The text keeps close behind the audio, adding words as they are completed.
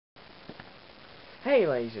Hey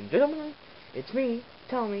ladies and gentlemen, it's me,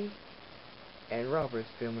 Tommy, and Robert's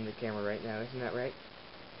filming the camera right now, isn't that right?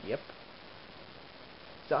 Yep.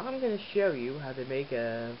 So I'm going to show you how to make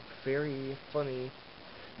a very funny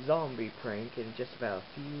zombie prank in just about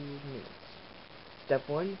a few minutes. Step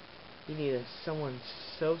 1, you need someone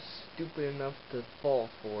so stupid enough to fall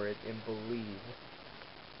for it and believe.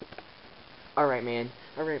 Alright man,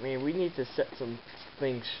 we need to set some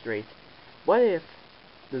things straight. What if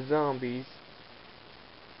the zombies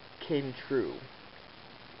came true,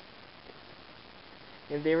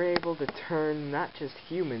 and they were able to turn not just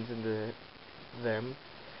humans into them,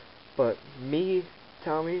 but me,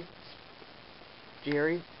 Tommy,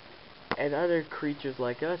 Jerry, and other creatures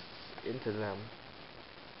like us into them?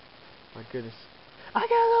 My goodness. I got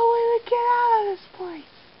no way to get out of this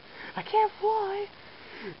place. I can't fly.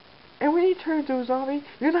 And when you turn into a zombie,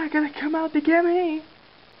 you're not gonna come out to get me.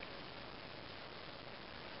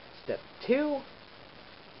 Step 2.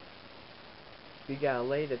 You gotta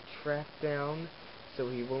lay the trap down so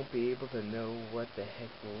he won't be able to know what the heck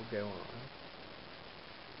will go on.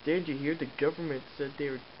 Didn't you hear the government said they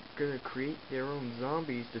were gonna create their own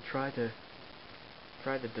zombies to try to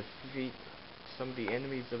defeat some of the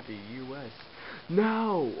enemies of the U.S.?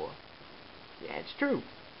 No! Yeah, it's true.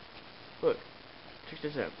 Look, check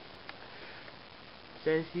this out. It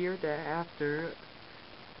says here that after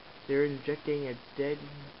they're injecting a dead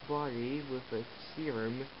body with a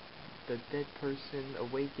serum, the dead person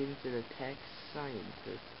awakens and attacks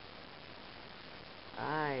scientists.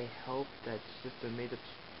 I hope that's just a made up.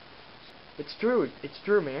 It's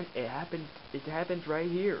true, man. It happened right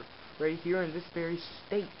here in this very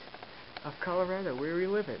state of Colorado where we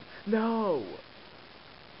live in. No.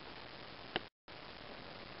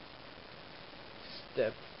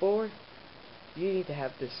 Step 4. You need to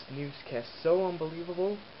have this newscast so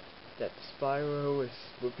unbelievable that Spyro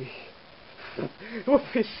would be would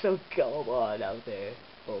be so come on out there.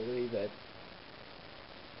 Believe it.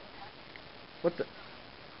 What the?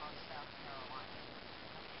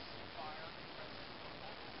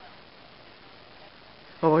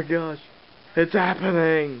 Oh my gosh, it's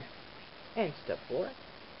happening! And step 4,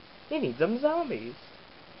 you need some zombies.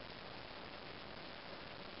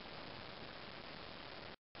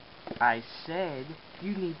 I said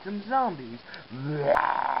you need some zombies.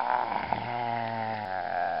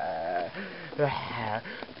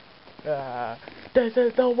 This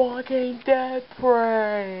is the Walking Dead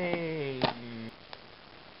prank.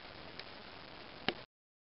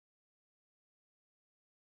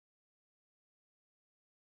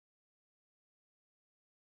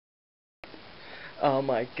 Oh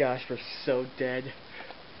my gosh, we're so dead.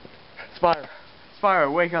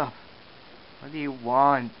 Spyro, wake up. What do you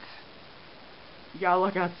want? You gotta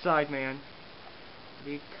look outside, man. What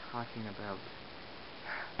are you talking about?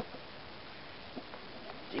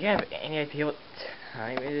 Do you have any idea what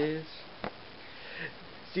time it is?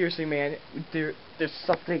 Seriously, man, there's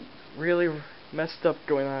something really messed up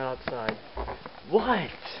going on outside.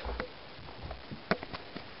 What?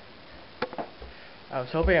 I was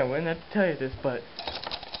hoping I wouldn't have to tell you this, but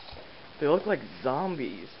they look like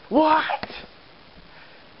zombies. What?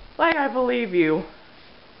 Like, I believe you.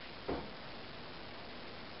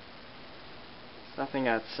 There's nothing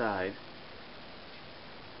outside.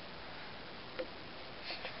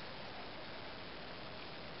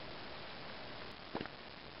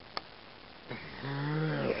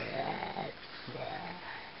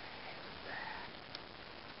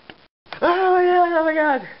 Oh my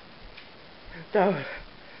god! Oh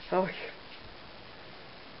my god.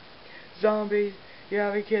 Zombies, you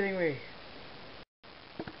gotta be kidding me.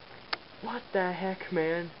 What the heck,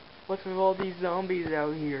 man? What's with all these zombies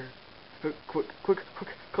out here? Quick,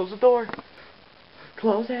 close the door.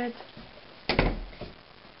 Close it.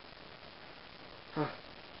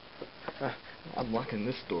 I'm locking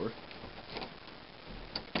this door.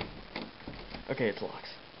 Okay, it's locked.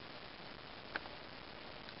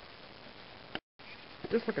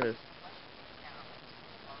 Just look at this.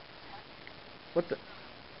 What the?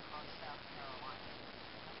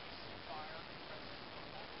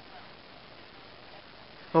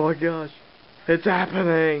 Oh my gosh, it's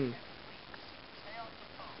happening!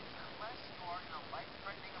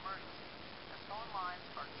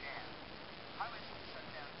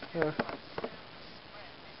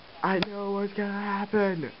 I know what's gonna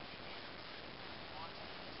happen!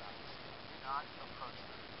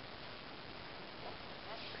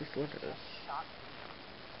 Just look at this.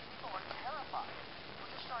 People are terrified.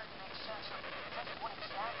 We're just trying to make sense of what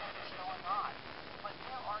exactly is going on. But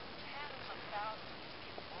there are tens of thousands of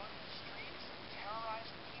people roaming the streets,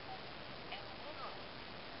 terrorizing people, and literally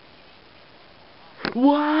eating people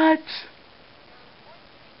alive. What?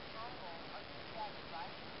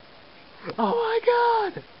 Oh my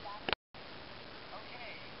god!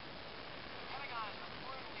 Okay, Pentagon is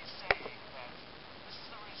reportedly saying that this is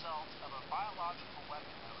the result of a biological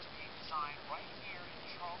weapon that was being designed right here in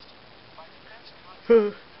Charleston by defense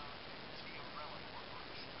contractor known as the Umbrella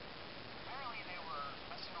Corporation. Apparently they were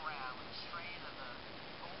messing around with a strain of the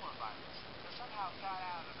Ebola virus that somehow got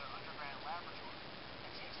out of their underground laboratory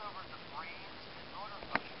and takes over the brains and motor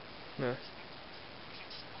functions of these victims, which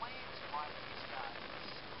explains why these guys are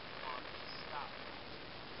so hard to stop.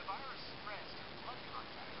 The virus spreads through blood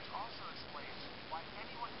contact, which also explains why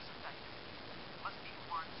anyone who's affected must be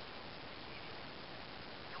quarantined immediately.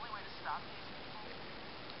 The only way to stop these people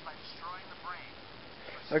is by destroying the brain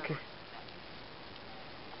or Okay. severing the neck.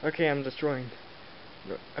 Okay, I'm destroying.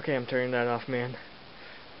 Okay, I'm turning that off, man.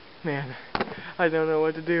 Man, I don't know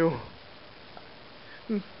what to do.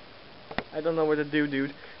 I don't know what to do,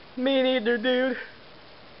 dude. Me neither, dude.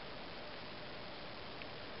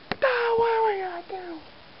 Ah, what are we gonna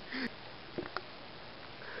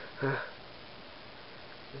do?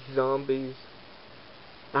 Zombies.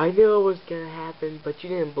 I knew it was gonna happen, but you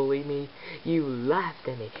didn't believe me. You laughed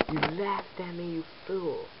at me. You laughed at me, you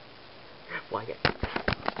fool. Why?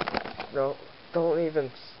 No, don't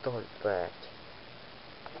even start that.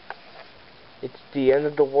 It's the end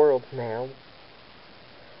of the world now.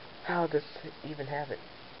 How does it even happen?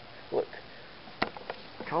 Look,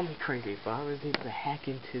 call me crazy, but I was able to hack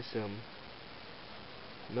into some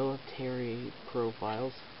military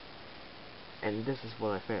profiles, and this is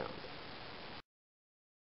what I found.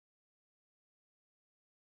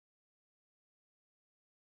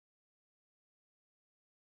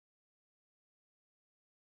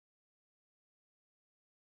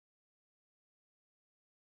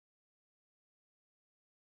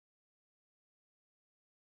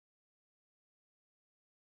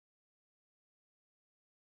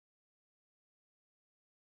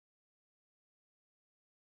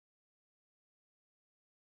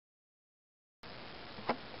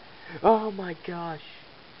 Oh my gosh.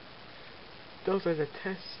 Those are the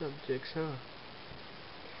test subjects, huh?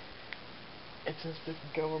 It's as if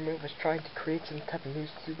the government was trying to create some type of new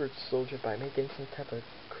super soldier by making some type of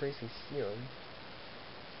crazy serum.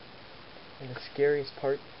 And the scariest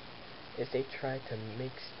part is they tried to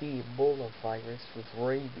mix the Ebola virus with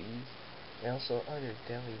rabies and also other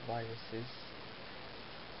deadly viruses.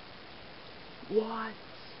 What?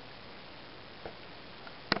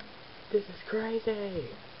 This is crazy!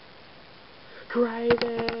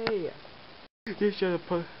 Crazy! You should have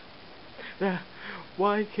put that.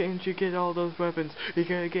 Why can't you get all those weapons? You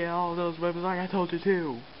gotta get all those weapons like I told you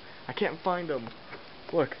to. I can't find them.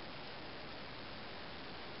 Look.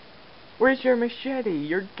 Where's your machete?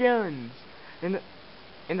 Your guns? And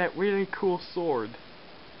that really cool sword?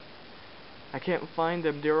 I can't find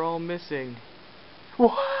them. They're all missing.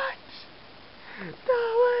 What?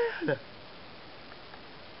 No way!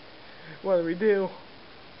 What do we do?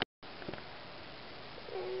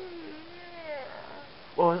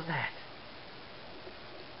 What was that?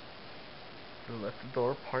 You left the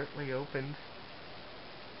door partly opened.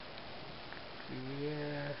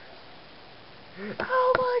 Yeah.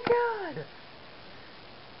 Oh my god!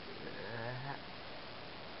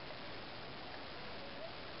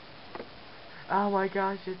 Oh my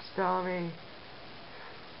gosh, it's Tommy.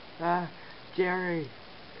 Jerry.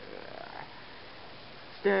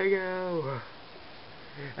 Stego.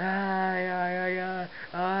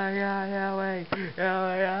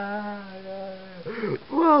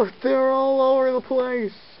 Whoa, they're all over the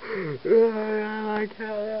place. I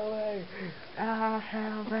can't help me.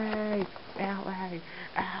 Help me. Help me.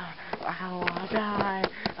 I don't wanna die.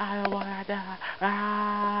 I don't wanna die.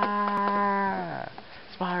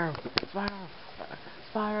 Spyro. Spyro.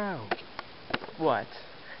 Spyro. What?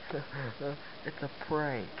 It's a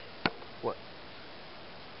prank. What?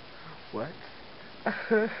 What?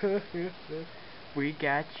 We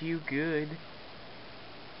got you good.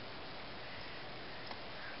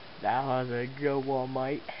 That was a good one,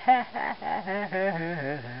 mate.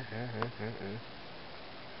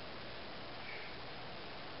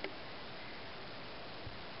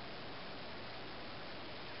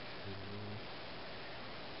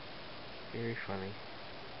 Very funny.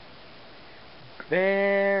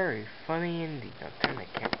 Very funny indeed. Now turn the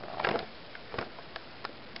camera off.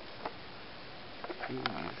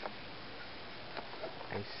 Jeez.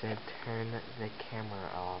 I said turn the camera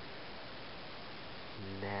off.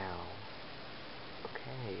 Now.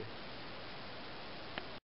 Okay.